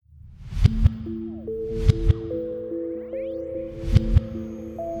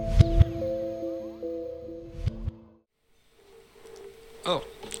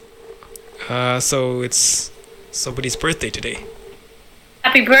So it's somebody's birthday today.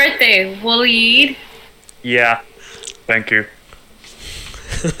 Happy birthday, Waleed. Yeah, thank you.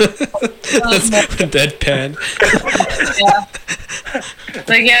 That's deadpan. Yeah.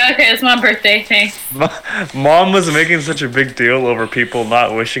 Like, yeah, okay, it's my birthday, thanks. Mom was making such a big deal over people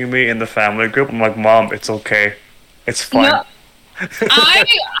not wishing me in the family group. I'm like, Mom, it's okay. It's fine. No,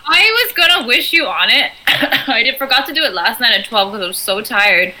 I was gonna wish you on it. Forgot to do it last night at 12 because I was so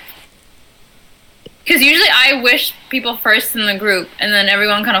tired. Because usually I wish people first in the group and then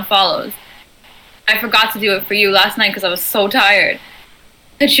everyone kind of follows. I forgot to do it for you last night because I was so tired.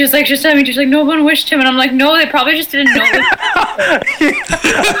 And she was like, she's like, no one wished him. And I'm like, no, they probably just didn't know.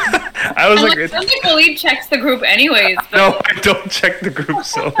 I was like, I don't think Waleed checks the group anyways. But... No, I don't check the group,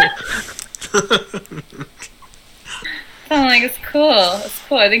 so. I'm like, it's cool. It's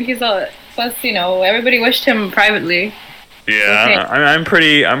cool. I think he's all. Plus, everybody wished him privately. Yeah,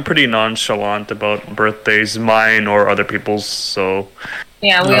 okay. I'm pretty nonchalant about birthdays, mine or other people's. So.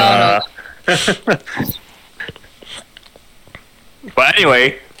 Yeah, we all know. But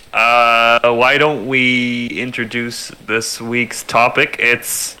anyway, why don't we introduce this week's topic?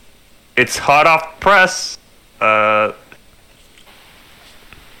 It's hot off the press.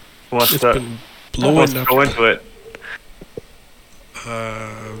 Let's go into it.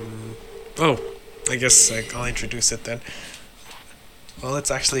 I guess I'll introduce it then. Well,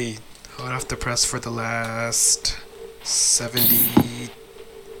 it's actually hot off the press for the last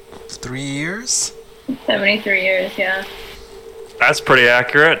 73 years. 73 years, yeah. That's pretty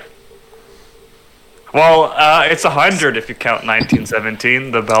accurate. Well, it's 100 if you count 1917,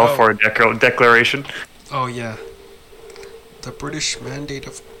 the Balfour Declaration. Oh, yeah. The British Mandate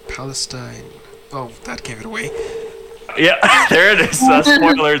of Palestine. Oh, that gave it away. Yeah, there it is.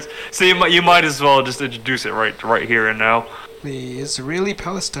 Spoilers. So you might as well just introduce it right here and now. The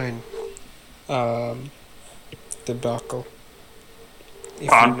Israeli-Palestine debacle.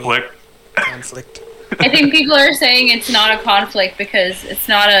 Conflict. I think people are saying it's not a conflict because it's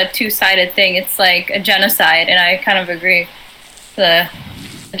not a two-sided thing. It's like a genocide, and I kind of agree. The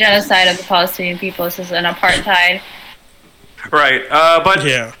genocide of the Palestinian people is an apartheid. Right, but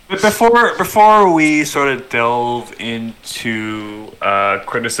yeah. Before we sort of delve into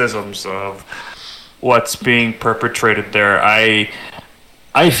criticisms of what's being perpetrated there, I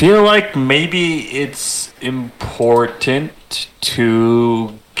feel like maybe it's important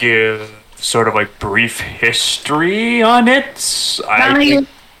to give sort of like brief history on it. I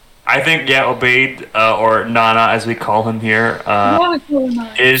think Obaid or Nana, as we call him here,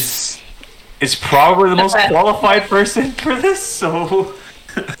 is probably the most qualified person for this. So,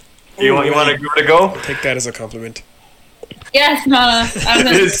 you want to give it a go? I'll take that as a compliment. Yes, Nana.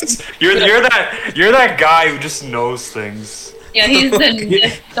 You're that guy who just knows things. Yeah, he's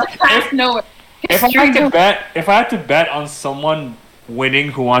the past nowhere. If I had to bet on someone winning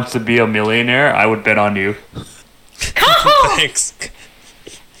who wants to be a millionaire, I would bet on you. Thanks.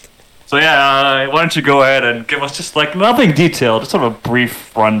 So yeah, why don't you go ahead and give us just like nothing detailed, just sort of a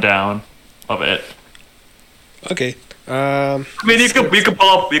brief rundown of it. Okay. I mean, you can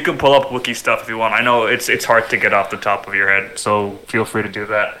pull up wiki stuff if you want. I know it's hard to get off the top of your head, so feel free to do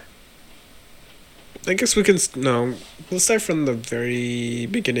that. I guess we'll start from the very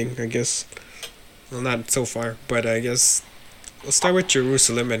beginning, I guess. Well, not so far, but I guess we'll start with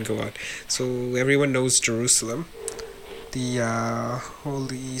Jerusalem and go on. So everyone knows Jerusalem, the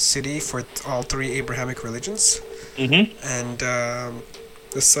holy city for all three Abrahamic religions, and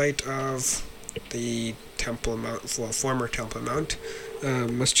the site of the Temple Mount, former Temple Mount,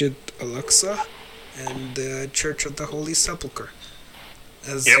 Masjid Al-Aqsa, and the Church of the Holy Sepulchre.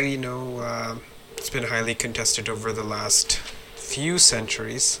 As we know, it's been highly contested over the last few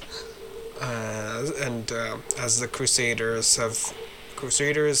centuries. And as the Crusaders,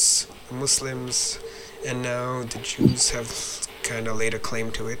 Muslims, and now the Jews have kind of laid a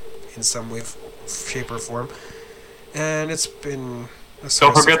claim to it in some way, shape, or form, and it's been a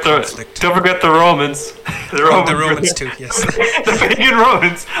source of conflict. Don't forget the Romans. The Romans too. Yes. The pagan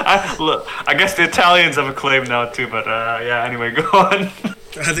Romans. I guess the Italians have a claim now too, but yeah. Anyway, go on.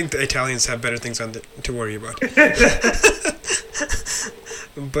 I think the Italians have better things to worry about.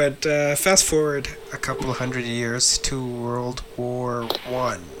 But fast forward a couple hundred years to World War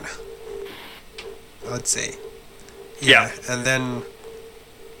I, let's say. Yeah. And then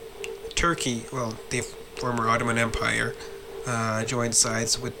Turkey, the former Ottoman Empire, joined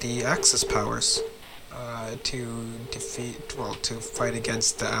sides with the Axis powers to fight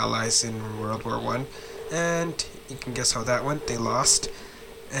against the Allies in World War I. And you can guess how that went. They lost,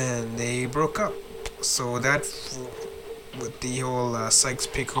 and they broke up. So that with the whole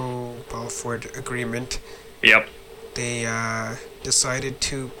Sykes-Picot-Balfour Agreement, Yep. they decided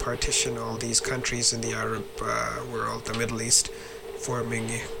to partition all these countries in the Arab world, the Middle East, forming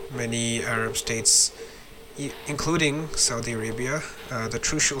many Arab states, including Saudi Arabia, the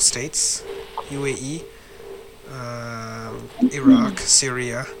Trucial States, UAE, Iraq,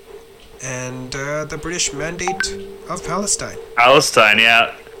 Syria, and the British Mandate of Palestine. Palestine,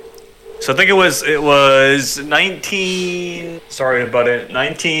 yeah. So I think it was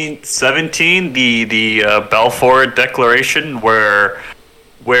 1917, the Balfour Declaration, where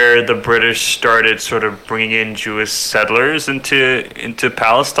the British started sort of bringing in Jewish settlers into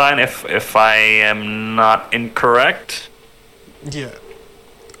Palestine, if I am not incorrect. Yeah.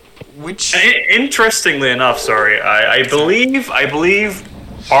 Which Interestingly enough, sorry, I believe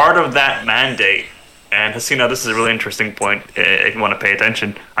part of that mandate. And Hasina, this is a really interesting point. If you want to pay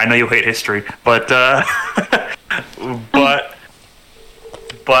attention, I know you hate history, but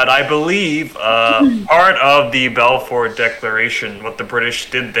but I believe part of the Balfour Declaration, what the British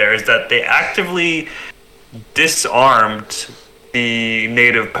did there, is that they actively disarmed the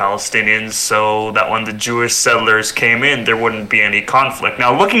native Palestinians, so that when the Jewish settlers came in, there wouldn't be any conflict.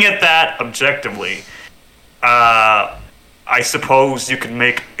 Now, looking at that objectively, I suppose you could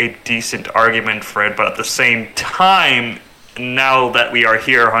make a decent argument for it, but at the same time, now that we are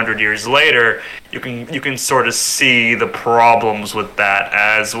here 100 years later, you can sort of see the problems with that.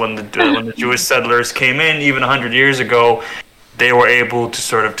 As when the Jewish settlers came in, even 100 years ago, they were able to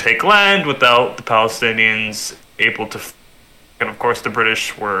sort of take land without the Palestinians able to. And of course, the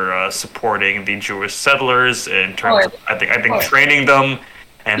British were supporting the Jewish settlers in terms of I think training them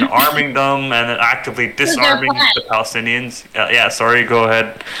and arming them, and then actively disarming the Palestinians. Yeah, sorry, go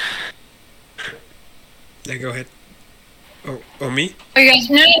ahead. Yeah, go ahead. Oh, me? Oh,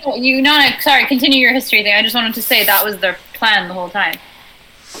 you guys, sorry, continue your history thing. I just wanted to say that was their plan the whole time.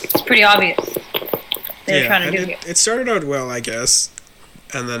 It's pretty obvious. They were trying to do it started out well, I guess.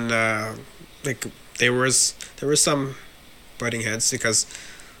 And then, there was some butting heads, because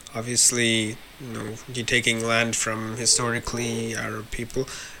obviously, you're taking land from historically Arab people,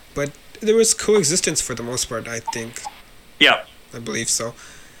 but there was coexistence for the most part, I think. Yeah. I believe so.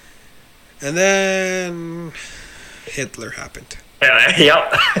 And then Hitler happened.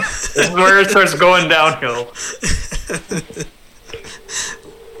 Yep. This is where it starts going downhill.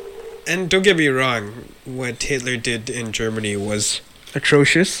 And don't get me wrong, what Hitler did in Germany was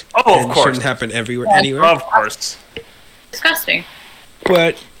atrocious. Oh, of course. Shouldn't happen anywhere. Of course. Disgusting.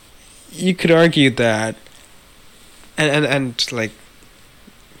 But you could argue that, and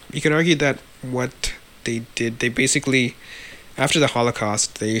you can argue that what they did, they basically, after the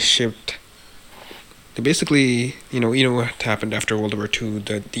Holocaust, they basically, what happened after World War II,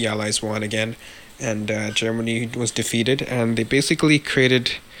 the Allies won again, and Germany was defeated, and they basically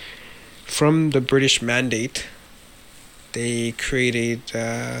created, from the British Mandate, they created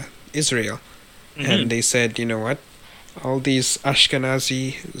Israel. Mm-hmm. And they said, you know what, all these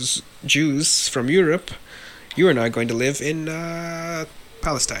Ashkenazi Jews from Europe, you are not going to live in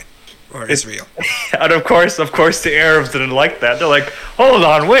Palestine or Israel. And of course, the Arabs didn't like that. They're like, hold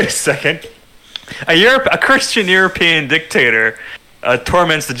on, wait a second. A Christian European dictator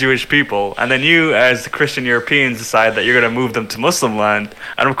torments the Jewish people, and then you, as the Christian Europeans, decide that you're going to move them to Muslim land.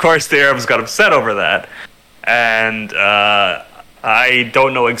 And of course, the Arabs got upset over that. And I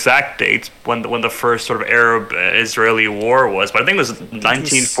don't know exact dates when the first sort of Arab-Israeli war was, but I think it was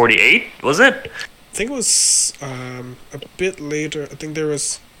 1948, was it? I think it was a bit later. I think there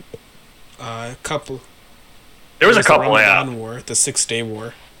was a couple. There was a couple, the Ramadan War, the 6-Day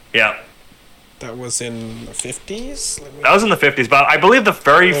War. Yeah. That was in the 50s? That was in the 50s, but I believe the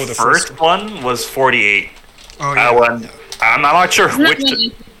first one was 48. Oh, yeah. I'm not sure which...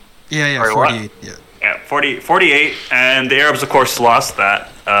 Yeah, 48, yeah. Yeah, 48, and the Arabs, of course, lost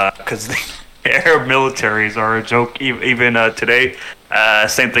that, because the Arab militaries are a joke even today.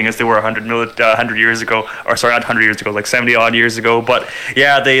 Same thing as they were 100 years ago, or sorry, not 100 years ago, like 70-odd years ago. But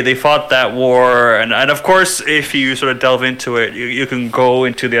yeah, they fought that war, and of course, if you sort of delve into it, you can go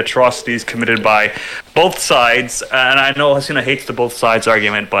into the atrocities committed by both sides. And I know Hasina hates the both sides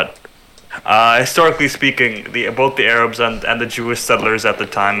argument, but historically speaking, both the Arabs and the Jewish settlers at the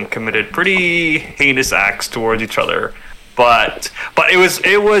time committed pretty heinous acts towards each other. But it was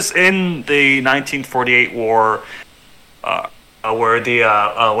in the 1948 war where the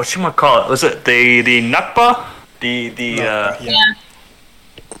whatchamacallit, was it the Nakba?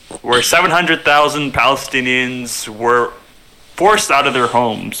 Where 700,000 Palestinians were forced out of their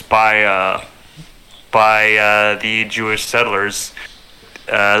homes by the Jewish settlers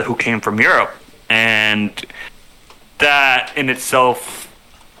who came from Europe. And that in itself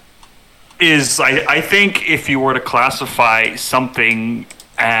is, I think, if you were to classify something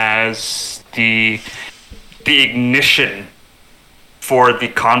as the ignition for the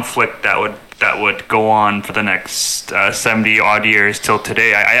conflict that would go on for the next 70 odd years till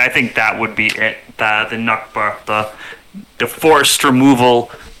today, I think that would be it. The Nakba, the forced removal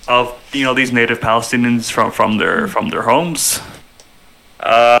of these native Palestinians from their homes.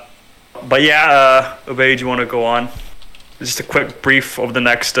 But yeah, Ubayd, do you want to go on? Just a quick brief of the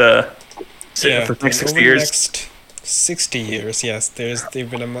next Yeah, for the next 60 over the years. next 60 years, yes,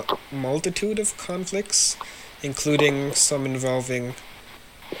 there've been a multitude of conflicts, including some involving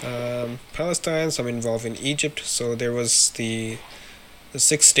Palestine, some involving Egypt. So there was the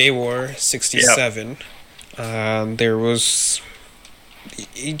 6-Day War, 67. There was the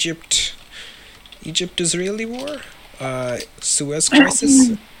Egypt-Israeli War, Suez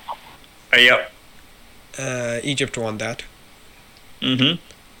Crisis. Yep. Egypt won that. Mm-hmm.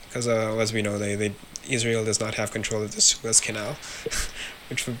 Because as we know, Israel does not have control of the Suez Canal,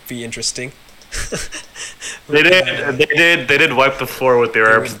 which would be interesting. They did wipe the floor with the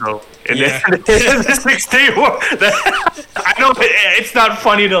Arabs though. Yeah. In the 6-Day War. I know it's not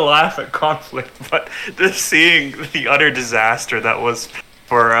funny to laugh at conflict, but just seeing the utter disaster that was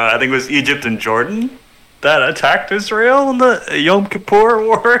for I think it was Egypt and Jordan that attacked Israel in the Yom Kippur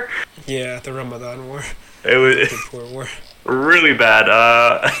War. Yeah, the Ramadan War. It was Kippur War. really bad.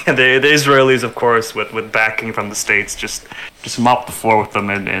 The Israelis, of course, with backing from the States, just mopped the floor with them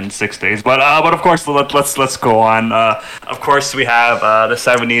in 6 days. But of course, let's go on. Of course, we have the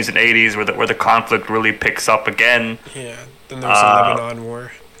 70s and 80s where the conflict really picks up again. Yeah, then there was the Lebanon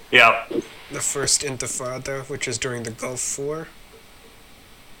War. Yeah. The first Intifada, which was during the Gulf War.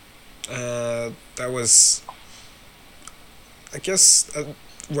 That was, I guess,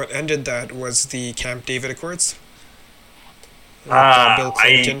 what ended that was the Camp David Accords. Bill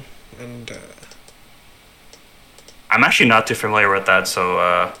Clinton and. I'm actually not too familiar with that, so.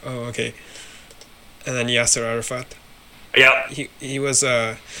 Oh, okay. And then Yasser Arafat. Yeah. He was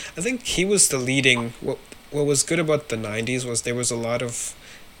I think he was the leading. What was good about the 90s was there was a lot of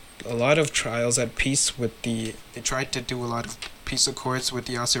trials at peace with they tried to do a lot of peace accords with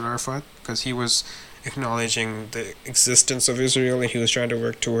Yasser Arafat because he was acknowledging the existence of Israel and he was trying to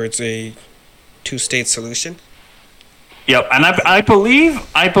work towards a 2-state solution. Yep, and I believe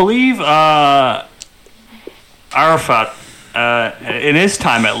Arafat, in his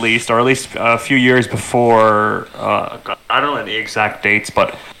time at least, or at least a few years before, I don't know the exact dates,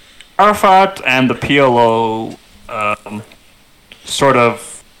 but Arafat and the PLO sort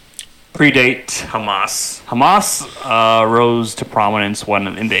of predate Hamas. Hamas rose to prominence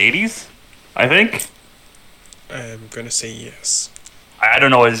in the 80s, I think. I'm gonna say yes. I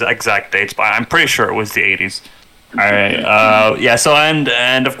don't know his exact dates, but I'm pretty sure it was the 80s. All right. Yeah. So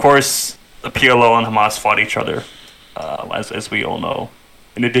and of course the PLO and Hamas fought each other, as we all know.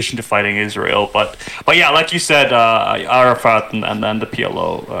 In addition to fighting Israel, but yeah, like you said, Arafat and then the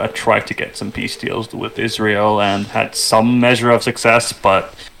PLO tried to get some peace deals with Israel and had some measure of success.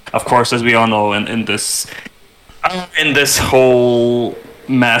 But of course, as we all know, in this whole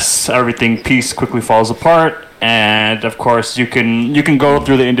mess, peace quickly falls apart. And of course, you can go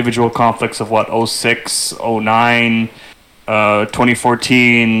through the individual conflicts of 06, 09,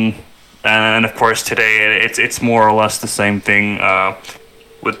 2014, and of course today it's more or less the same thing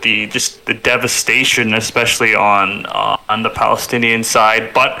with the devastation, especially on the Palestinian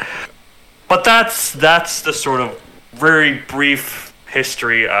side. But that's the sort of very brief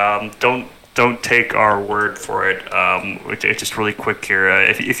history. Don't take our word for it. It's just really quick here.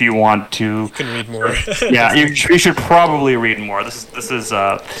 If you want to, You can read more. yeah, you should probably read more. This is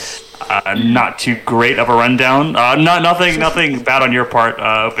not too great of a rundown. Nothing bad on your part,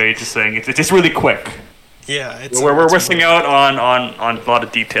 Ubayd. Just saying it's just really quick. Yeah, We're missing out on a lot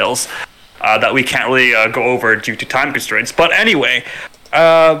of details that we can't really go over due to time constraints. But anyway,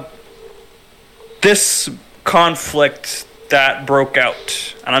 this conflict that broke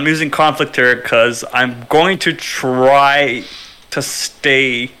out, and I'm using conflict here because I'm going to try to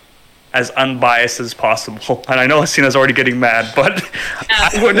stay as unbiased as possible. And I know Hasina's already getting mad, but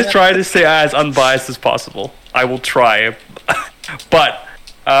I'm going to try to stay as unbiased as possible. I will try. But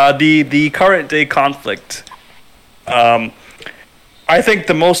the current day conflict, I think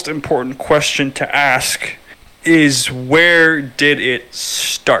the most important question to ask is, where did it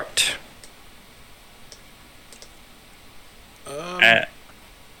start?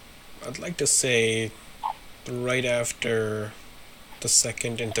 I'd like to say right after the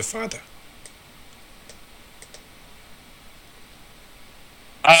Second Intifada.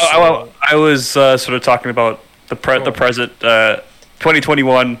 I was sort of talking about the present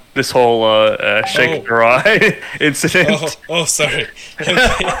 2021. This whole Sheikh Jarrah incident. Oh, sorry. Okay.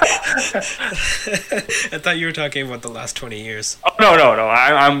 I thought you were talking about the last 20 years. Oh, no.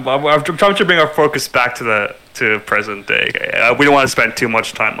 I'm trying to bring our focus back to present day. We don't want to spend too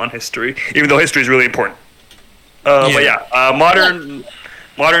much time on history, even though history is really important. But yeah, modern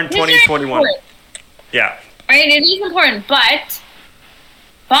 2021. Yeah. Right, it is important, but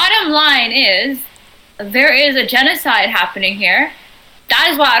bottom line is there is a genocide happening here. That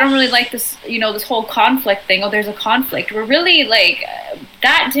is why I don't really like this, this whole conflict thing. Oh, there's a conflict. We're really like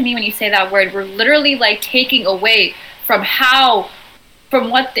that to me when you say that word. We're literally like taking away from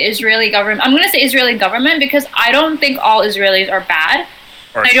what the Israeli government. I'm going to say Israeli government because I don't think all Israelis are bad.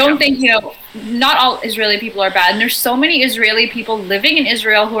 I don't think, not all Israeli people are bad. And there's so many Israeli people living in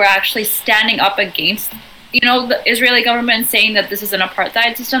Israel who are actually standing up against, the Israeli government and saying that this is an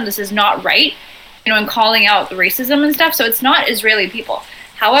apartheid system. This is not right. And calling out the racism and stuff. So it's not Israeli people.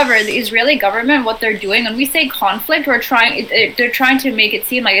 However, the Israeli government, what they're doing, when we say conflict, they're trying to make it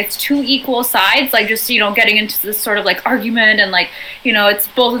seem like it's two equal sides, like just, getting into this sort of like argument and like, it's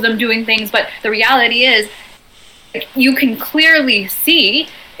both of them doing things. But the reality is, you can clearly see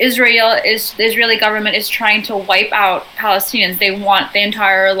the Israeli government is trying to wipe out Palestinians. They want the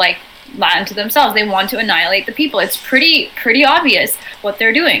entire like land to themselves. They want to annihilate the people. It's pretty obvious what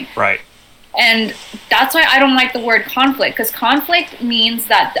they're doing. Right. And that's why I don't like the word conflict, because conflict means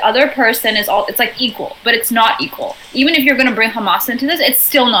that the other person it's like equal, but it's not equal. Even if you're going to bring Hamas into this, it's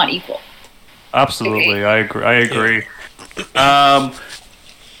still not equal. Absolutely. Okay. I agree. Oh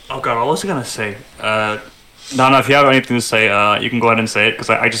God, what was I going to say? Nana, if you have anything to say, you can go ahead and say it, because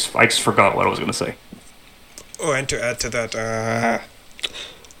I just forgot what I was going to say. Oh, and to add to that, I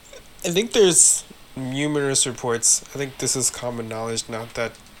think there's numerous reports. I think this is common knowledge now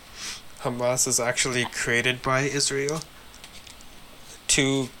that Hamas is actually created by Israel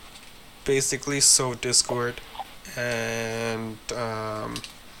to basically sow discord and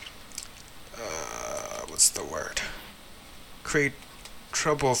what's the word? Create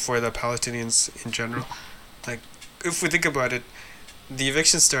trouble for the Palestinians in general. Like, if we think about it, the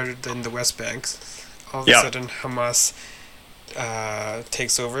eviction started in the West Bank. All of a sudden, Hamas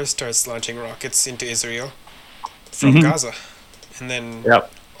takes over, starts launching rockets into Israel from Gaza, and then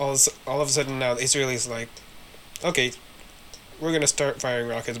all of a sudden now the Israelis like, okay, we're gonna start firing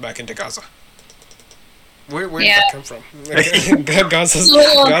rockets back into Gaza. Where did that come from? Like,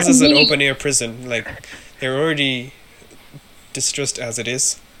 Gaza's an open air prison. Like, they're already distressed as it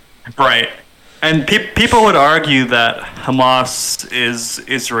is. Right. And people would argue that Hamas is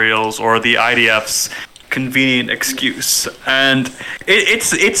Israel's or the IDF's convenient excuse, and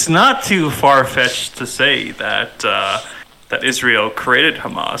it's not too far-fetched to say that that Israel created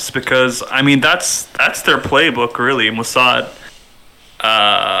Hamas, because I mean that's their playbook, really. Mossad,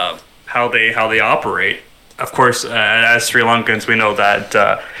 how they operate. Of course, as Sri Lankans, we know that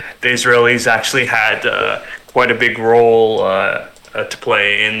the Israelis actually had quite a big role to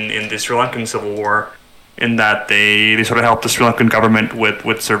play in the Sri Lankan civil war, in that they sort of helped the Sri Lankan government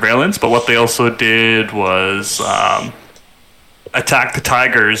with surveillance, but what they also did was attack the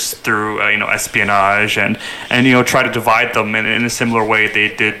Tigers through espionage and try to divide them in a similar way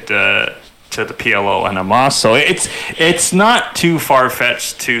they did to the PLO and Hamas. So it's not too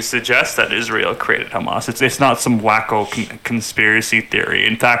far-fetched to suggest that Israel created Hamas. It's not some wacko conspiracy theory.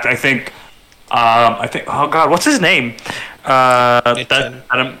 In fact, I think oh God, what's his name?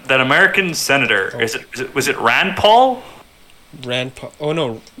 That American senator, was it Rand Paul? Rand Paul. Oh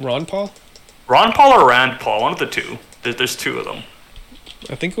no, Ron Paul? Ron Paul or Rand Paul, one of the two. There's two of them.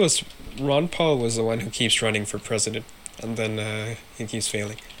 I think it was Ron Paul was the one who keeps running for president, and then he keeps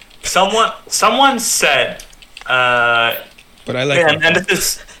failing. Someone said, but I like. And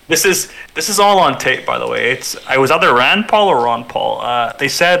this is all on tape, by the way. I was either Rand Paul or Ron Paul. They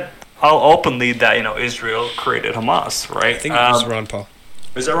said openly that Israel created Hamas, right? I think it was Ron Paul.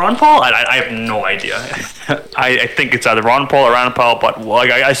 Is it Ron Paul? I have no idea. I think it's either Ron Paul or Rand Paul, but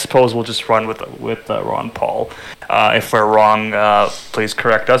I suppose we'll just run with Ron Paul. If we're wrong, please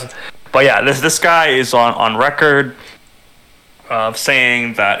correct us. But yeah, this guy is on record of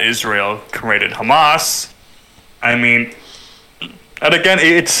saying that Israel created Hamas. I mean, and again,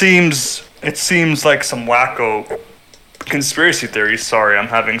 it seems like some wacko conspiracy theories. Sorry, I'm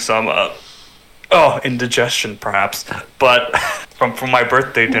having some indigestion perhaps, but from my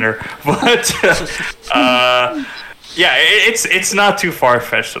birthday dinner. But yeah, it's not too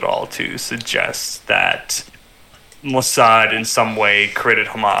far-fetched at all to suggest that Mossad in some way created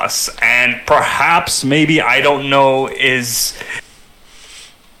Hamas, and perhaps, maybe, I don't know, is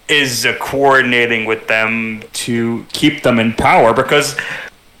is coordinating with them to keep them in power. Because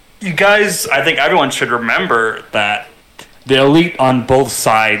you guys, I think everyone should remember that the elite on both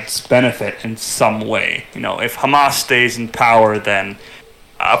sides benefit in some way. You know, if Hamas stays in power, then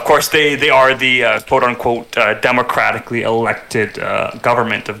of course they are the quote unquote democratically elected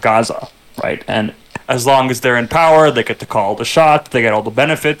government of Gaza, right? And as long as they're in power, they get to call the shot, they get all the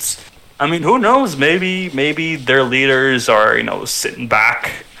benefits. I mean, who knows? Maybe their leaders are, you know, sitting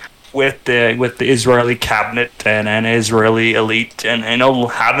back with the Israeli cabinet and Israeli elite, and you know,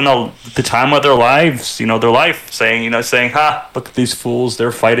 having the time of their lives, you know, their life, saying, ha, look at these fools,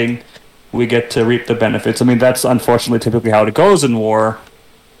 they're fighting, we get to reap the benefits. I mean, that's unfortunately typically how it goes in war.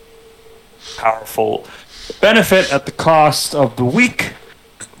 Powerful benefit at the cost of the weak,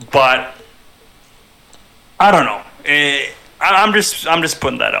 but I don't know. I'm just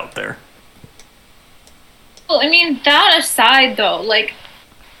putting that out there. Well, I mean, that aside, though, like,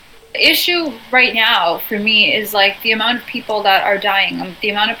 the issue right now for me is like the amount of people that are dying, the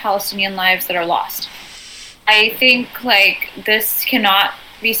amount of Palestinian lives that are lost. I think like this cannot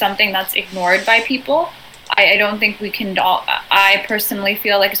be something that's ignored by people. I don't think we can. I personally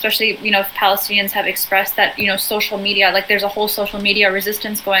feel like, especially, you know, if Palestinians have expressed that, you know, social media, like there's a whole social media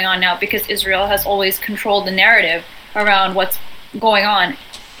resistance going on now because Israel has always controlled the narrative around what's going on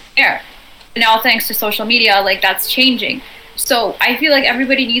there. Now, thanks to social media, like that's changing. So I feel like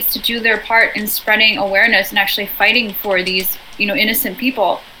everybody needs to do their part in spreading awareness and actually fighting for these, you know, innocent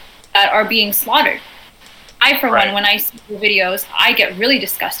people that are being slaughtered. I, for one, when I see the videos, I get really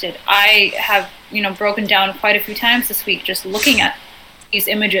disgusted. I have, you know, broken down quite a few times this week just looking at these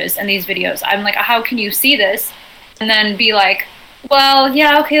images and these videos. I'm like, how can you see this and then be like, well,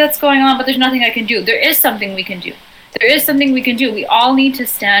 yeah, okay, that's going on, but there's nothing I can do. There is something we can do. There is something we can do. We all need to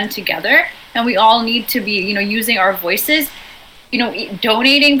stand together, and we all need to be, you know, using our voices, you know,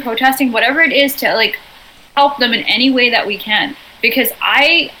 donating, protesting, whatever it is to like help them in any way that we can. Because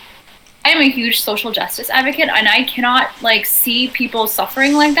I am a huge social justice advocate, and I cannot like see people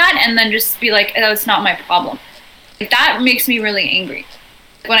suffering like that and then just be like, oh, it's not my problem. Like, that makes me really angry.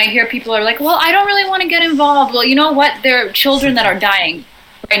 When I hear people are like, well, I don't really want to get involved. Well, you know what? There are children that are dying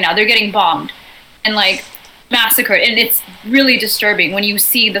right now. They're getting bombed and like massacred, and it's really disturbing when you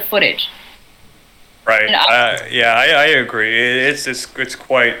see the footage. Right. I agree. It's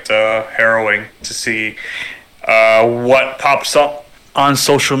quite harrowing to see what pops up on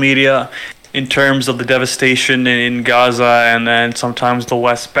social media in terms of the devastation in Gaza and then sometimes the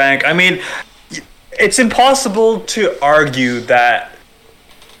West Bank. I mean, it's impossible to argue that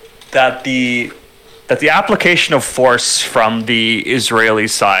the application of force from the Israeli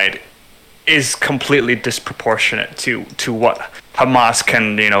side is completely disproportionate to what Hamas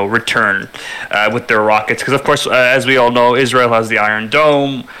can, you know, return with their rockets. Because of course, as we all know, Israel has the Iron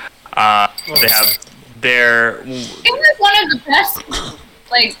Dome. They have their. It's one of the best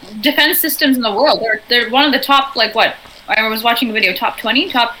like defense systems in the world. They're one of the top, like, what I was watching a video, top 20,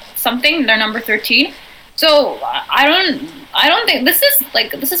 top something. They're number 13. So I don't think this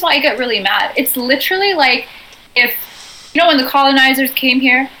is why I get really mad. It's literally like if, you know, when the colonizers came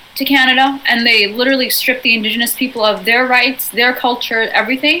here to Canada and they literally stripped the indigenous people of their rights, their culture,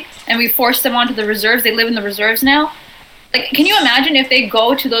 everything, and we forced them onto the reserves. They live in the reserves now. Like, can you imagine if they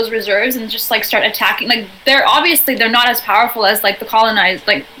go to those reserves and just like start attacking? Like, they're not as powerful as like the colonized,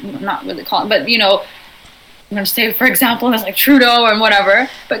 like not really but you know, I'm gonna say, for example, as like Trudeau and whatever.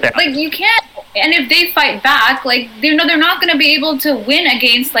 But like, you can't. And if they fight back, like, they're not gonna be able to win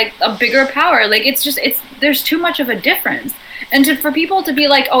against like a bigger power. Like, there's too much of a difference. And for people to be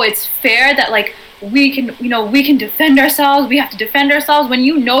like, oh, it's fair that like we can defend ourselves, we have to defend ourselves, when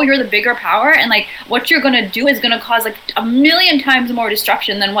you know you're the bigger power, and like what you're gonna do is gonna cause like 1,000,000 times more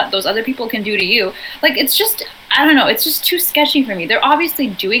destruction than what those other people can do to you. Like, it's just, I don't know, it's just too sketchy for me. They're obviously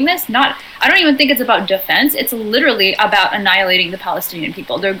doing this, I don't even think it's about defense. It's literally about annihilating the Palestinian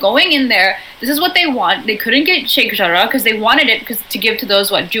people. They're going in there. This is what they want. They couldn't get Sheikh Jarrah because they wanted it to give to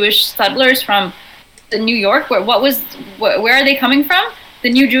those Jewish settlers from New York. Where are they coming from? The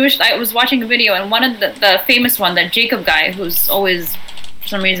new Jewish. I was watching a video, and one of the famous one, that Jacob guy, who's always for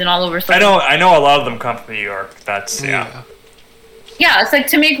some reason all over. I know a lot of them come from New York. That's yeah. It's like,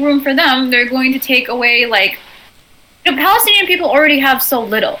 to make room for them, they're going to take away, like, you know, Palestinian people already have so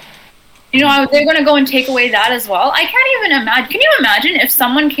little. You know, they're going to go and take away that as well. I can't even imagine. Can you imagine if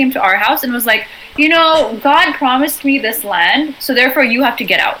someone came to our house and was like, you know, God promised me this land, so therefore you have to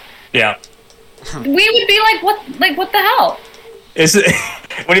get out. Yeah. We would be like, what the hell? Is it,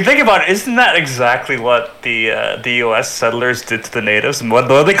 when you think about it, isn't that exactly what the U.S. settlers did to the natives? What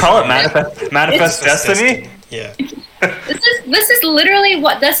do they call it? Manifest destiny? Yeah. This is literally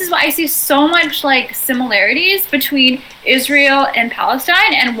this is why I see so much like similarities between Israel and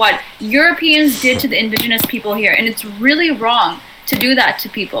Palestine and what Europeans did to the indigenous people here, and it's really wrong to do that to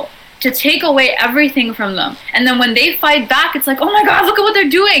people, to take away everything from them, and then when they fight back, it's like, oh my God, look at what they're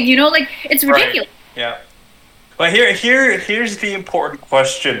doing, like it's ridiculous. Right. Yeah. But here's the important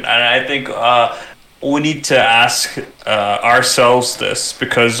question, and I think we need to ask ourselves this,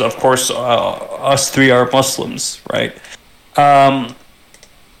 because of course us three are Muslims, right?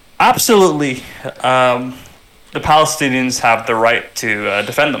 Absolutely, the Palestinians have the right to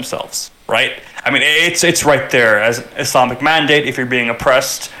defend themselves, right? I mean, it's right there as an Islamic mandate. If you're being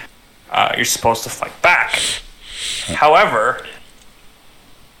oppressed, you're supposed to fight back. However,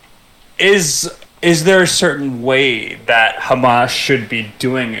 is there a certain way that Hamas should be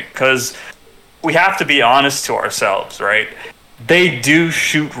doing it? Because we have to be honest to ourselves, right? They do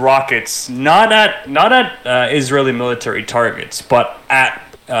shoot rockets not at Israeli military targets, but at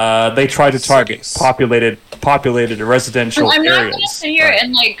they try to target populated residential I'm not areas. going to sit here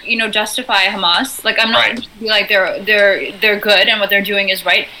and justify Hamas. Like, I'm not going to be like they're good and what they're doing is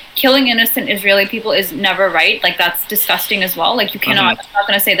right. Killing innocent Israeli people is never right. Like, that's disgusting as well. Like, you cannot. I'm not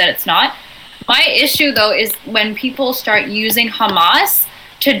going to say that it's not. My issue though is when people start using Hamas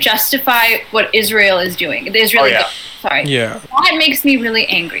to justify what Israel is doing. The Israeli government, sorry. Yeah. That makes me really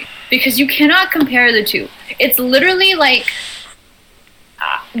angry because you cannot compare the two. It's literally like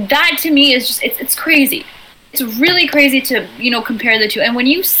that to me is just it's crazy. It's really crazy to compare the two. And when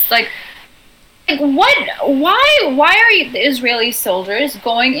you like what? Why are the Israeli soldiers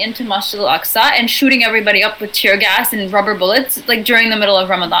going into Masjid al-Aqsa and shooting everybody up with tear gas and rubber bullets like during the middle of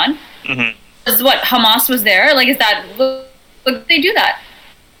Ramadan? Mm-hmm. Is what Hamas was there? Like, is that would they do that?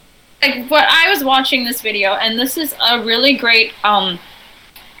 Like, what I was watching this video, and this is a really great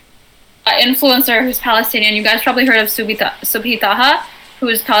influencer who's Palestinian. You guys probably heard of Subhi Taha, who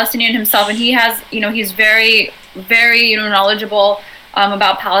is Palestinian himself, and he has, he's very, very, knowledgeable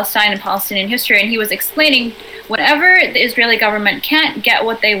about Palestine and Palestinian history, and he was explaining whenever the Israeli government can't get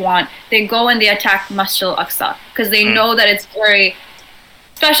what they want, they go and they attack Masjid al-Aqsa because they know that it's very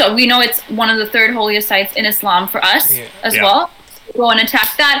special. We know it's one of the third holiest sites in Islam for us as well. Go and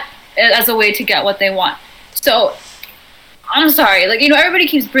attack that as a way to get what they want. So I'm sorry, everybody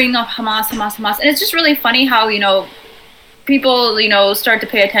keeps bringing up Hamas, and it's just really funny how people start to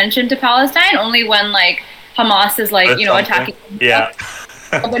pay attention to Palestine only when Hamas is attacking. Yeah.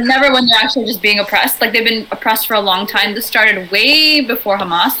 But never when they're actually just being oppressed. Like, they've been oppressed for a long time. This started way before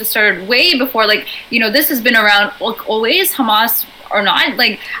Hamas. This started way before this has been around always, Hamas or not.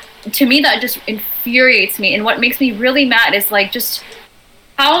 Like, to me that just infuriates me, and what makes me really mad is just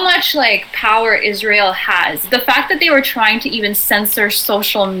how much power Israel has. The fact that they were trying to even censor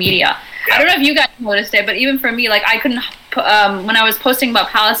social media. I don't know if you guys noticed it, but even for me, I couldn't when I was posting about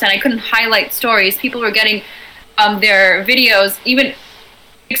Palestine, I couldn't highlight stories. People were getting their videos, even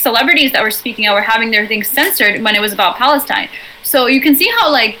celebrities that were speaking out were having their things censored when it was about Palestine. So you can see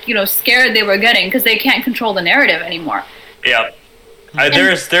how scared they were getting because they can't control the narrative anymore. Yeah.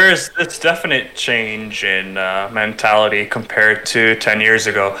 There's this definite change in mentality compared to 10 years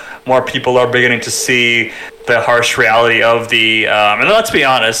ago. More people are beginning to see the harsh reality of the... and let's be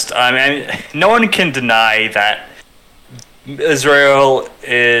honest, I mean, no one can deny that Israel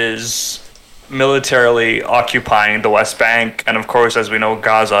is militarily occupying the West Bank, and of course, as we know,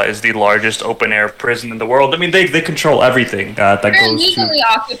 Gaza is the largest open-air prison in the world. I mean, they control everything that goes to... They're legally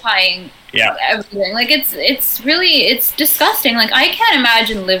occupying... everything. It's disgusting. I can't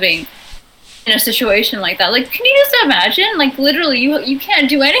imagine living in a situation like that. Can you just imagine? Literally, you can't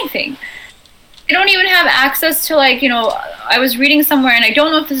do anything. They don't even have access to I was reading somewhere, and I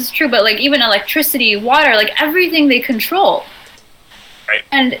don't know if this is true, but even electricity, water, everything they control. Right.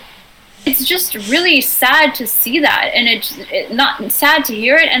 And it's just really sad to see that, and it's not sad to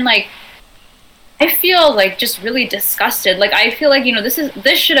hear it, and I feel just really disgusted. I feel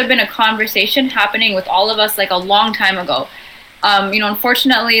this should have been a conversation happening with all of us a long time ago.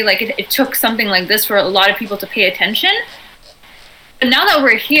 Unfortunately, it took something like this for a lot of people to pay attention. But now that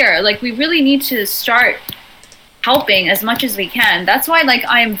we're here, we really need to start helping as much as we can. That's why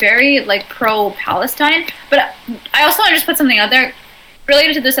I am very pro-Palestine. But I also want to just put something out there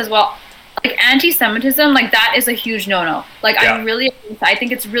related to this as well. Anti-Semitism, that is a huge no-no. I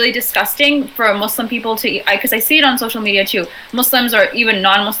think it's really disgusting for Muslim people to, because I see it on social media too. Muslims or even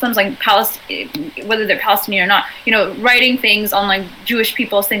non-Muslims, whether they're Palestinian or not, writing things on Jewish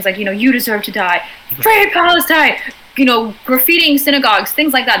people's things you deserve to die, free Palestine, graffitiing synagogues,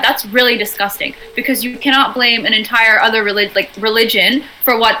 things like that. That's really disgusting because you cannot blame an entire other religion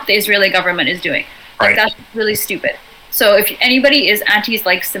for what the Israeli government is doing. That's really stupid. So if anybody is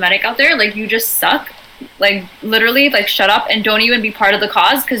anti-Semitic out there, you just suck. Literally, shut up and don't even be part of the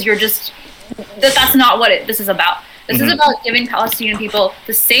cause, because you're just that's not what this is about. This is about giving Palestinian people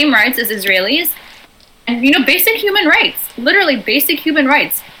the same rights as Israelis, and basic human rights. Literally, basic human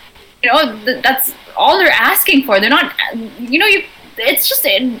rights. That's all they're asking for. They're not. It's just,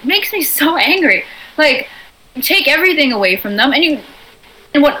 it makes me so angry. You take everything away from them,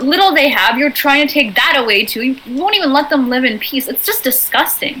 and what little they have, you're trying to take that away too. You won't even let them live in peace. It's just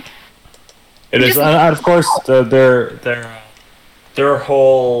disgusting. It is, and of course, their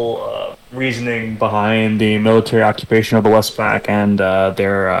whole reasoning behind the military occupation of the West Bank and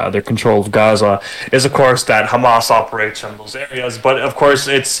their control of Gaza is, of course, that Hamas operates in those areas. But of course,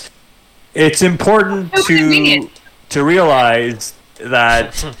 it's important to realize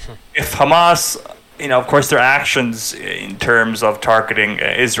that if Hamas, of course, their actions in terms of targeting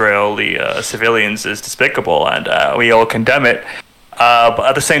Israeli civilians is despicable, and we all condemn it. But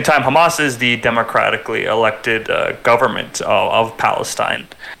at the same time, Hamas is the democratically elected government of Palestine,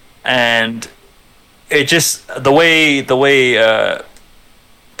 and it just the way the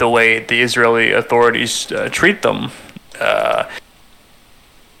Israeli authorities treat them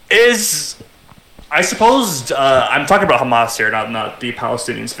is, I suppose, I'm talking about Hamas here, not the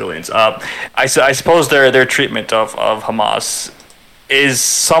Palestinian civilians. I suppose their treatment of Hamas is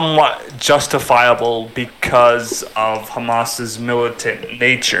somewhat justifiable because of Hamas's militant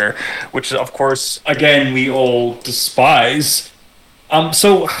nature, which, of course, again, we all despise.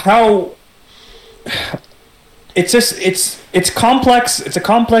 So how it's complex. It's a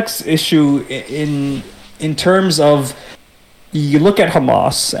complex issue in terms of, you look at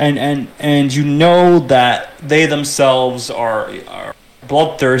Hamas and that they themselves are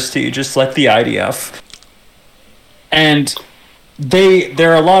bloodthirsty, just like the IDF, and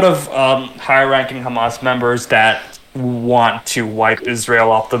there are a lot of high-ranking Hamas members that want to wipe Israel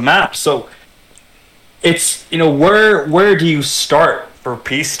off the map. So it's, where do you start for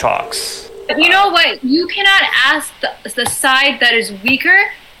peace talks? You know what? You cannot ask the side that is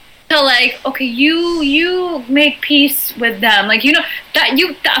weaker to okay, you make peace with them.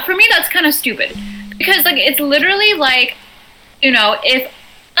 That for me, that's kind of stupid, because it's literally if,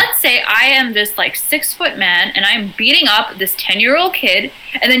 let's say I am this 6-foot man and I'm beating up this 10-year-old kid,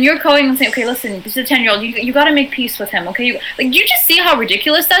 and then you're going and saying, okay, listen, this is a 10-year-old, you got to make peace with him, okay? You just see how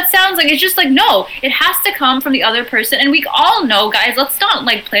ridiculous that sounds? It's just no, it has to come from the other person. And we all know, guys, let's not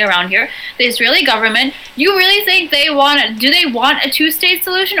play around here. The Israeli government, you really think do they want a 2-state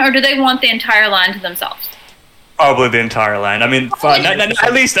solution, or do they want the entire land to themselves? Probably the entire land. I mean,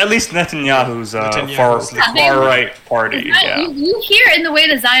 at least Netanyahu's far right party. Yeah. You hear in the way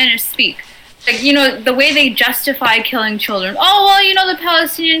the Zionists speak, the way they justify killing children. Oh well, the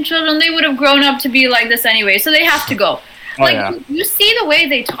Palestinian children, they would have grown up to be like this anyway, so they have to go. You see the way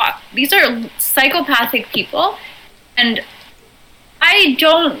they talk. These are psychopathic people, and I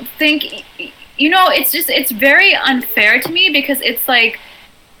don't think it's very unfair to me, because it's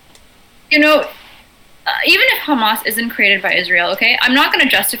even if Hamas isn't created by Israel, okay, I'm not going to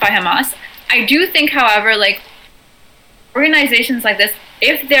justify Hamas. I do think, however, organizations like this,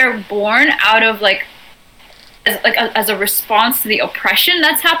 if they're born out of as a response to the oppression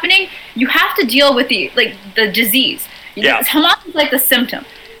that's happening, you have to deal with the disease. Yeah. Hamas is the symptom.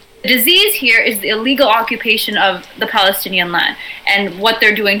 The disease here is the illegal occupation of the Palestinian land and what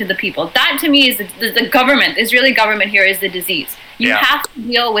they're doing to the people. That, to me, is the government. The Israeli government here is the disease. You have to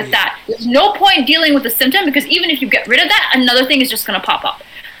deal with that. There's no point dealing with the symptom, because even if you get rid of that, another thing is just going to pop up.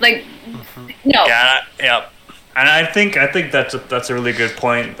 No. Yeah. And I think that's a really good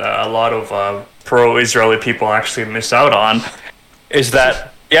point that a lot of pro-Israeli people actually miss out on, is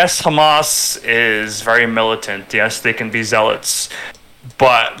that, yes, Hamas is very militant. Yes, they can be zealots.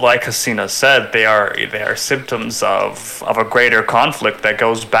 But like Hasina said, they are symptoms of a greater conflict that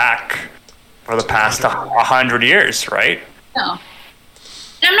goes back for the past 100 years, right? No.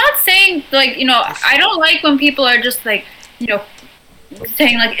 And I'm not saying I don't like when people are just saying they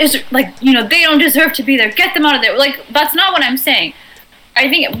don't deserve to be there. Get them out of there. That's not what I'm saying. I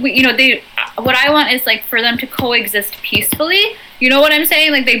think what I want is for them to coexist peacefully. You know what I'm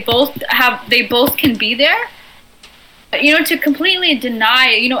saying? They both can be there. But, to completely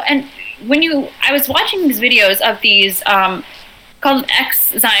deny, and I was watching these videos of these called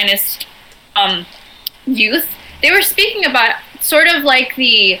ex-Zionist youth. They were speaking about sort of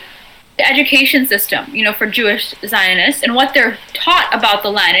the education system, for Jewish Zionists, and what they're taught about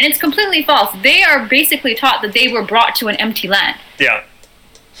the land. And it's completely false. They are basically taught that they were brought to an empty land. Yeah.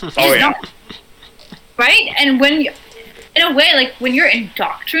 Right? And when in a way, like when you're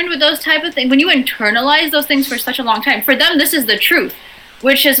indoctrined with those type of things, when you internalize those things for such a long time, for them this is the truth.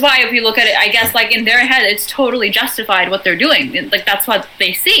 Which is why, if you look at it, I guess, like in their head, it's totally justified what they're doing. Like that's what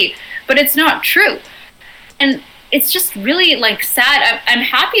they see, but it's not true, and it's just really like sad. I'm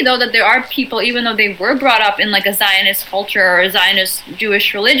happy though that there are people, even though they were brought up in like a Zionist culture or a Zionist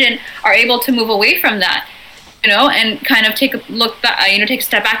Jewish religion, are able to move away from that, and kind of take a look back, take a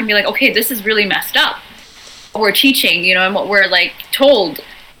step back and be like, okay, this is really messed up. What we're teaching, and what we're like told,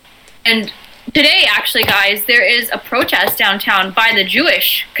 and today, actually, guys, there is a protest downtown by the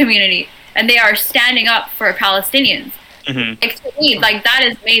Jewish community, and they are standing up for Palestinians. Mm-hmm. Like, to me, like, that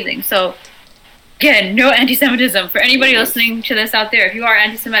is amazing. So, again, no anti-Semitism. For anybody listening to this out there, if you are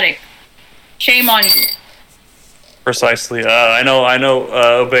anti-Semitic, shame on you. Precisely. I know,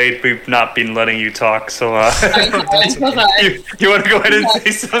 Obaid, we've not been letting you talk, so I'm sorry. you want to go ahead and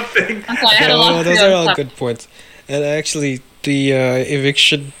say something? I'm sorry, I had a lot Those are all good points. And actually, the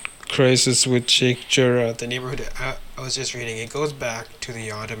eviction crisis with Sheikh Jarrah, the neighborhood I was just reading, it goes back to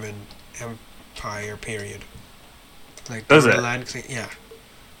the Ottoman Empire period. Like, does it? Yeah.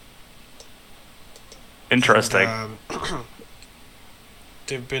 Interesting. And,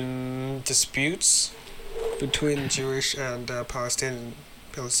 there've been disputes between Jewish and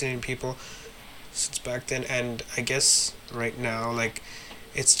Palestinian people since back then, and I guess right now, like,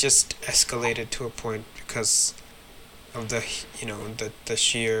 it's just escalated to a point because of the the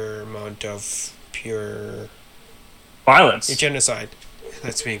sheer amount of pure Violence. genocide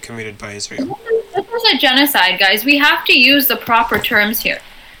that's being committed by Israel. This is a genocide, guys. We have to use the proper terms here,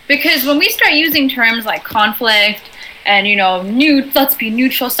 because when we start using terms like conflict and let's be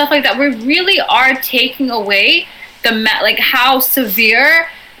neutral, stuff like that, we really are taking away like how severe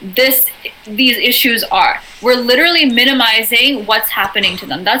these issues are. We're literally minimizing what's happening to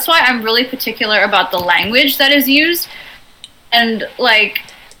them. That's why I'm really particular about the language that is used. And like,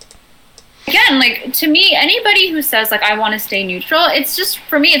 again, like, to me, anybody who says like I want to stay neutral, it's just,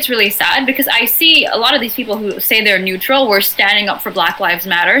 for me, it's really sad, because I see a lot of these people who say they're neutral were standing up for Black Lives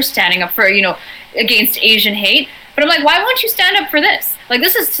Matter, standing up for against Asian hate. But I'm like, why won't you stand up for this? Like,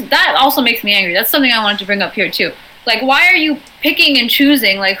 that also makes me angry. That's something I wanted to bring up here too. Like, why are you picking and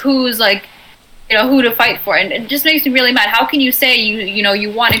choosing, like, who's, like, who to fight for? And it just makes me really mad. How can you say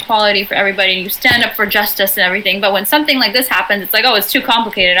you want equality for everybody and you stand up for justice and everything, but when something like this happens, it's like, oh, it's too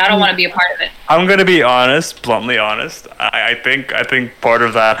complicated, I don't want to be a part of it. I'm going to be honest, bluntly honest. I think part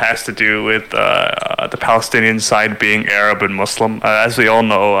of that has to do with the Palestinian side being Arab and Muslim. As we all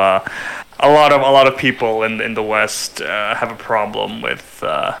know, a lot of people in the West have a problem with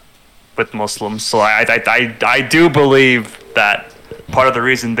Muslims. So I do believe that part of the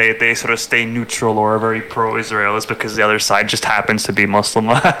reason they sort of stay neutral or are very pro-Israel is because the other side just happens to be Muslim.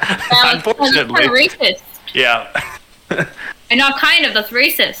 Unfortunately. That's racist. Yeah. And not kind of, that's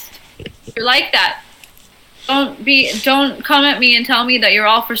racist. You're like that. Don't come at me and tell me that you're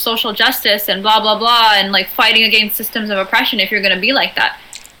all for social justice and blah blah blah and like fighting against systems of oppression if you're going to be like that.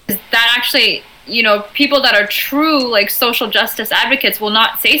 That actually, people that are true like social justice advocates will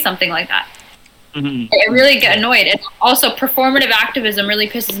not say something like that. Mm-hmm. I really get annoyed. And also, performative activism really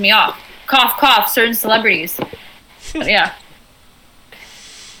pisses me off. Cough, cough, certain celebrities. But yeah.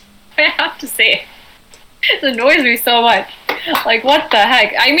 I have to say, it annoys me so much. Like, what the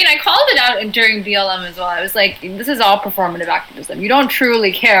heck? I mean, I called it out during BLM as well. I was like, this is all performative activism. You don't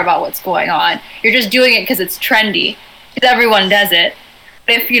truly care about what's going on. You're just doing it because it's trendy. Because everyone does it.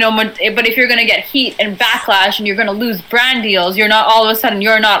 But if you're going to get heat and backlash and you're going to lose brand deals, you're not, all of a sudden,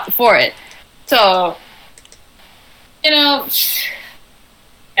 you're not for it. So, yeah.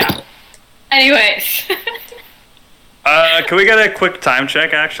 Anyways. Can we get a quick time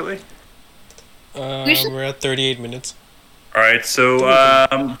check, actually? We're at 38 minutes. All right, so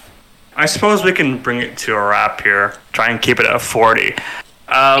I suppose we can bring it to a wrap here. Try and keep it at 40.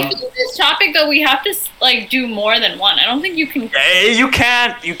 This topic, though, we have to like do more than one. I don't think you can.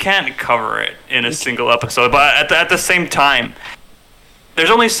 You can't cover it in a single episode, but at the same time, there's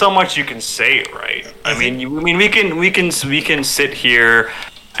only so much you can say, right? We can sit here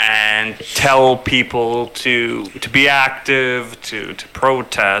and tell people to be active, to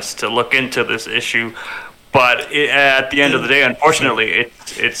protest, to look into this issue, but at the end of the day, unfortunately,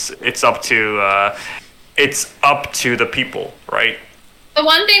 it's up to the people, right? The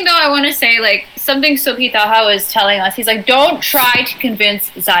one thing, though, I want to say, like, something Subhi Taha was telling us, he's like, don't try to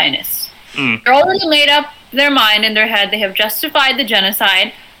convince Zionists. They're already made up their mind in their head. They have justified the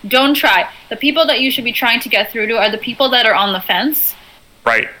genocide. Don't try. The people that you should be trying to get through to are the people that are on the fence.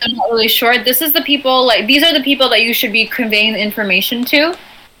 Right. I'm not really sure. These are the people that you should be conveying the information to.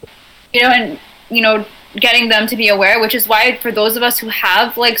 getting them to be aware, which is why for those of us who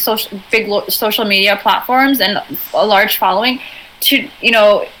have like social media platforms and a large following, to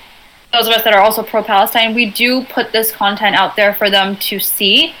those of us that are also pro-Palestine, we do put this content out there for them to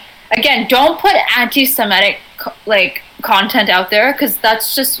see. Again, don't put anti-Semitic like content out there, because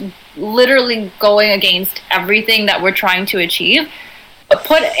that's just literally going against everything that we're trying to achieve. But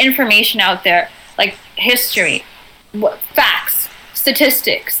put information out there like history, facts,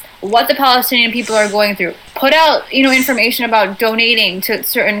 statistics, what the Palestinian people are going through. Put out information about donating to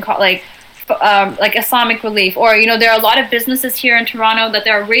certain like Islamic Relief, or there are a lot of businesses here in Toronto that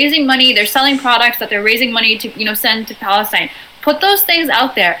they're raising money, they're selling products that they're raising money to send to Palestine. Put those things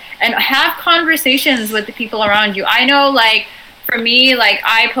out there and have conversations with the people around you. I know, like for me, like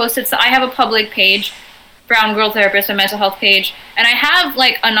I have a public page, Brown Girl Therapist, a mental health page, and I have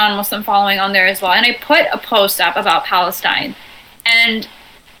like a non-Muslim following on there as well, and I put a post up about Palestine, and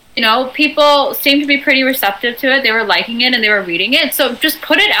people seem to be pretty receptive to it. They were liking it and they were reading it, so just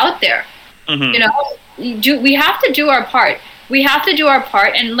put it out there. We have to do our part. We have to do our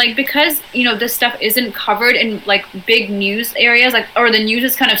part, and like because this stuff isn't covered in like big news areas, like, or the news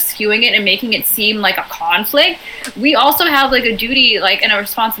is kind of skewing it and making it seem like a conflict. We also have like a duty, like, and a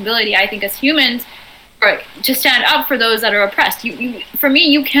responsibility, I think, as humans, to stand up for those that are oppressed. For me,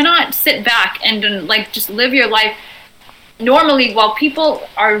 you cannot sit back and like just live your life normally while people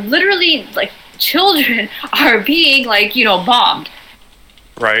are literally like children are being like bombed.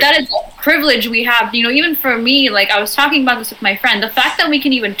 Right. That is a privilege we have. Even for me, like I was talking about this with my friend, the fact that we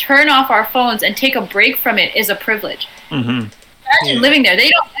can even turn off our phones and take a break from it is a privilege. Imagine living there.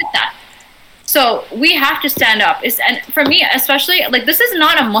 They don't get that. So we have to stand up. And for me, especially, like, this is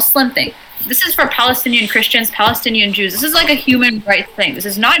not a Muslim thing. This is for Palestinian Christians, Palestinian Jews. This is like a human rights thing. This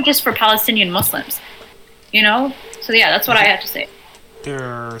is not just for Palestinian Muslims. So yeah, that's what I have to say. There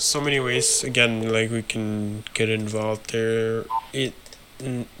are so many ways, again, like we can get involved there.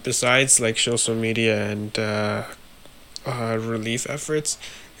 Besides like social media and relief efforts,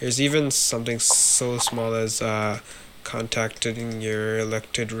 there's even something so small as contacting your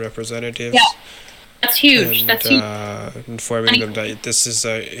elected representatives. Yeah, that's huge. And, that's huge. Informing them that this is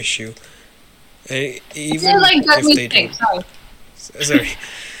an issue. Even like if they don't, sorry.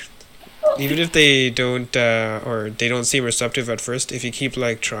 Even if they don't or they don't seem receptive at first, if you keep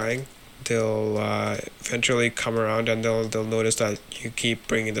like trying, they'll eventually come around and they'll notice that you keep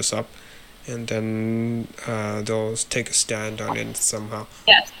bringing this up, and then they'll take a stand on it somehow.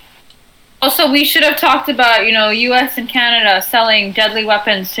 Yes. Also, we should have talked about U.S. and Canada selling deadly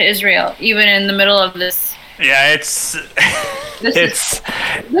weapons to Israel, even in the middle of this. Yeah,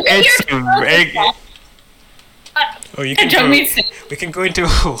 you can we can go into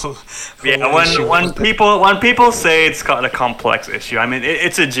when people say it's got a complex issue, I mean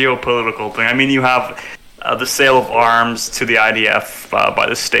it's a geopolitical thing. I mean you have the sale of arms to the IDF by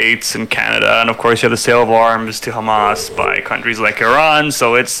the States and Canada, and of course you have the sale of arms to Hamas by countries like Iran.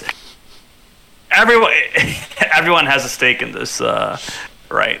 So it's everyone has a stake in this,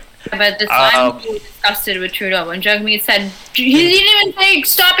 right? But this I'm really disgusted with Trudeau when Jagmeet said he didn't even say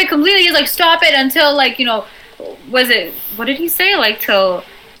stop it completely. He's like stop it until like what did he say? Like till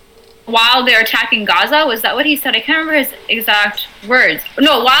while they're attacking Gaza? Was that what he said? I can't remember his exact words.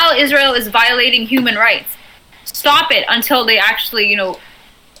 No, while Israel is violating human rights. Stop it until they actually,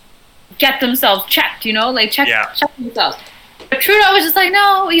 get themselves checked, check themselves. But Trudeau was just like,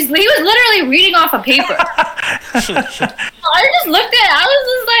 no, he was literally reading off a paper. I just looked at it, I was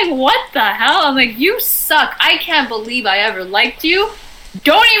just like, what the hell? I'm like, you suck. I can't believe I ever liked you.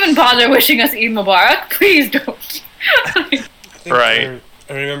 Don't even bother wishing us Eid Mubarak. Please don't. Right.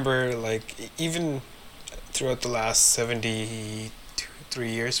 I remember, like, even throughout the last 73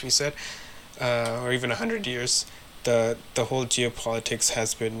 years, we said, or even 100 years, the whole geopolitics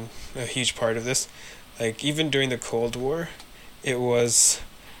has been a huge part of this. Like, even during the Cold War, it was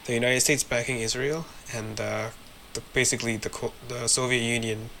the United States backing Israel and basically the Soviet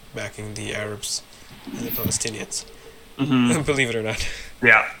Union backing the Arabs and the Palestinians. Believe it or not.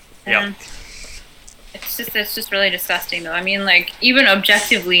 Yeah. It's just really disgusting, though. I mean, like, even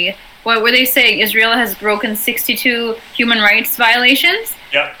objectively, what were they saying? Israel has broken 62 human rights violations?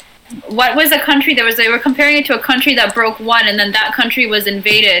 Yeah. What was a country they were comparing it to a country that broke one, and then that country was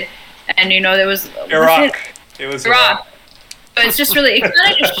invaded, and there was Iraq. It was Iraq. So it's just really, it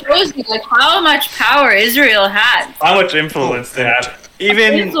kind of just shows you like how much power Israel has. How much influence they have.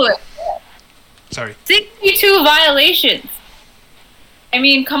 Even 62 violations. I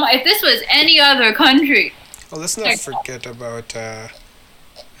mean, come on, if this was any other country. Well, let's not forget about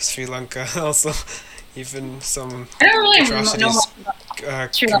Sri Lanka also. even some I don't really know atrocities much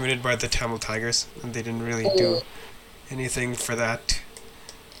about Sri Lanka. committed by the Tamil Tigers, and they didn't really do anything for that.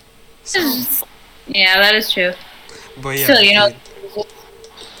 So, Yeah, that is true. but yeah, Still, you know, they-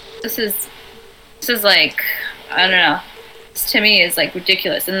 this is like, I don't know. This to me is like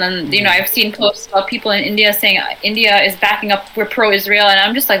ridiculous. And then you know, I've seen posts about people in India saying India is backing up, we're pro-Israel, and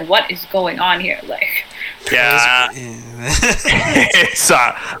I'm just like, what is going on here? Like, Yeah. It's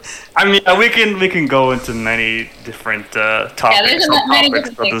I mean, we can go into many different topics, there's many different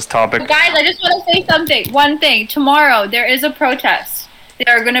of things. this topic. But guys, I just want to say something. One thing. Tomorrow there is a protest. They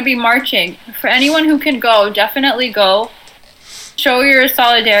are going to be marching. For anyone who can go, definitely go. Show your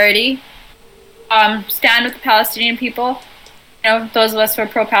solidarity. Stand with the Palestinian people. You know, those of us who are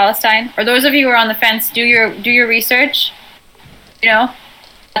pro-Palestine, or those of you who are on the fence, do your research. You know,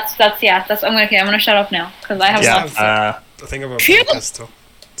 that's I'm gonna shut up now because I have lots. the thing about protests, though.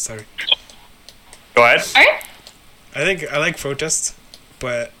 Sorry. Go ahead. Sorry? I like protests,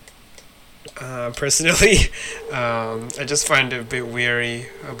 but personally, I just find it a bit weary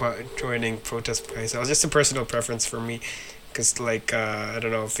about joining protest myself. It's just a personal preference for me, because like I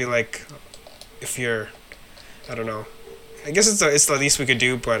don't know, I feel like if you're, I don't know, I guess it's the least we could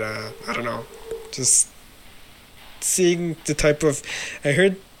do, but I don't know, just seeing the type of, I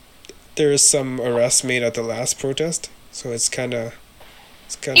heard there was some arrests made at the last protest, so it's kind of.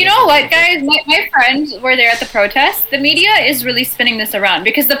 You know what, guys? My friends were there at the protest. The media is really spinning this around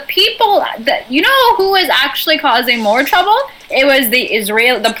because the people that you know who was actually causing more trouble? It was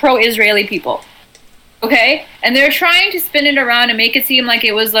the pro-Israeli people. Okay, and they're trying to spin it around and make it seem like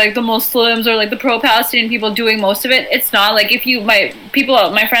it was like the Muslims or like the pro-Palestinian people doing most of it. It's not. Like if you my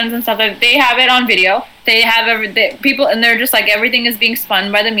friends and stuff, they have it on video. They have people, and they're just like everything is being spun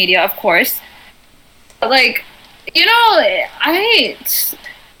by the media, of course. But like. You know, but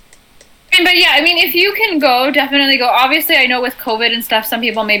yeah, I mean, if you can go, definitely go. Obviously, I know with COVID and stuff, some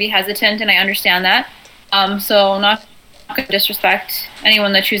people may be hesitant, and I understand that. So not going to disrespect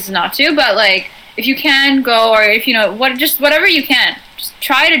anyone that chooses not to, but like, if you can go, or if you know just whatever you can, just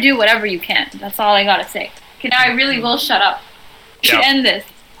try to do whatever you can. That's all I gotta say. Okay, now I really will shut up. We should end this.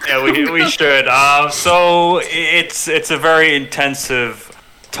 Yeah, we should. So it's a very intensive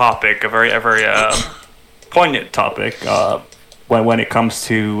topic, a very poignant topic when it comes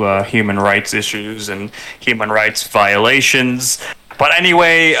to human rights issues and human rights violations. But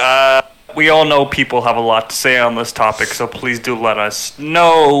anyway, we all know people have a lot to say on this topic, so please do let us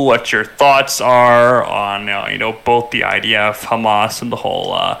know what your thoughts are on both the IDF, Hamas, and the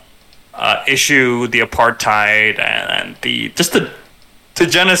whole issue, the apartheid, and the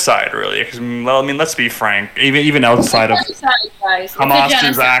genocide, really. Because, well, I mean, let's be frank. Even outside of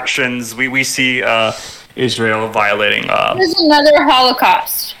Hamas's actions, we see Israel violating. This is another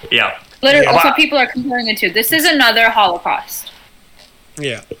Holocaust. Yeah. Literally, that's what people are comparing it to. This is another Holocaust.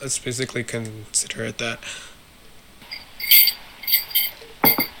 Yeah, let's basically consider it that.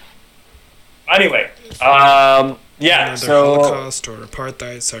 Anyway, yeah. Another So Holocaust or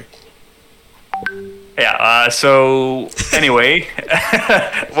apartheid. Sorry. yeah. So anyway,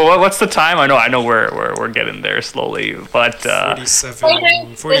 well, what's the time? I know we're getting there slowly, but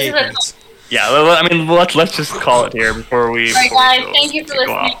 48 minutes. yeah. I mean, let's just call it here before we. All right, guys. Thank you for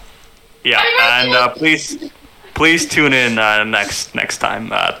listening. Yeah, and please tune in next time.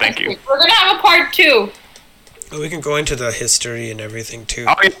 Thank you. We're gonna have a part 2. We can go into the history and everything too.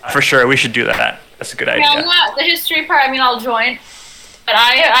 Oh, yeah, for sure. We should do that. That's a good idea. Yeah, not the history part. I mean, I'll join, but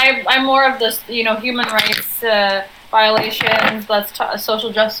I'm more of this, human rights violations.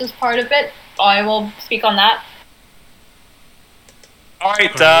 Social justice part of it. I will speak on that. All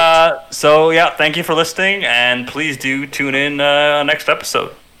right. So yeah, thank you for listening, and please do tune in next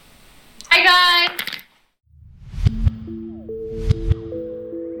episode. Bye, guys.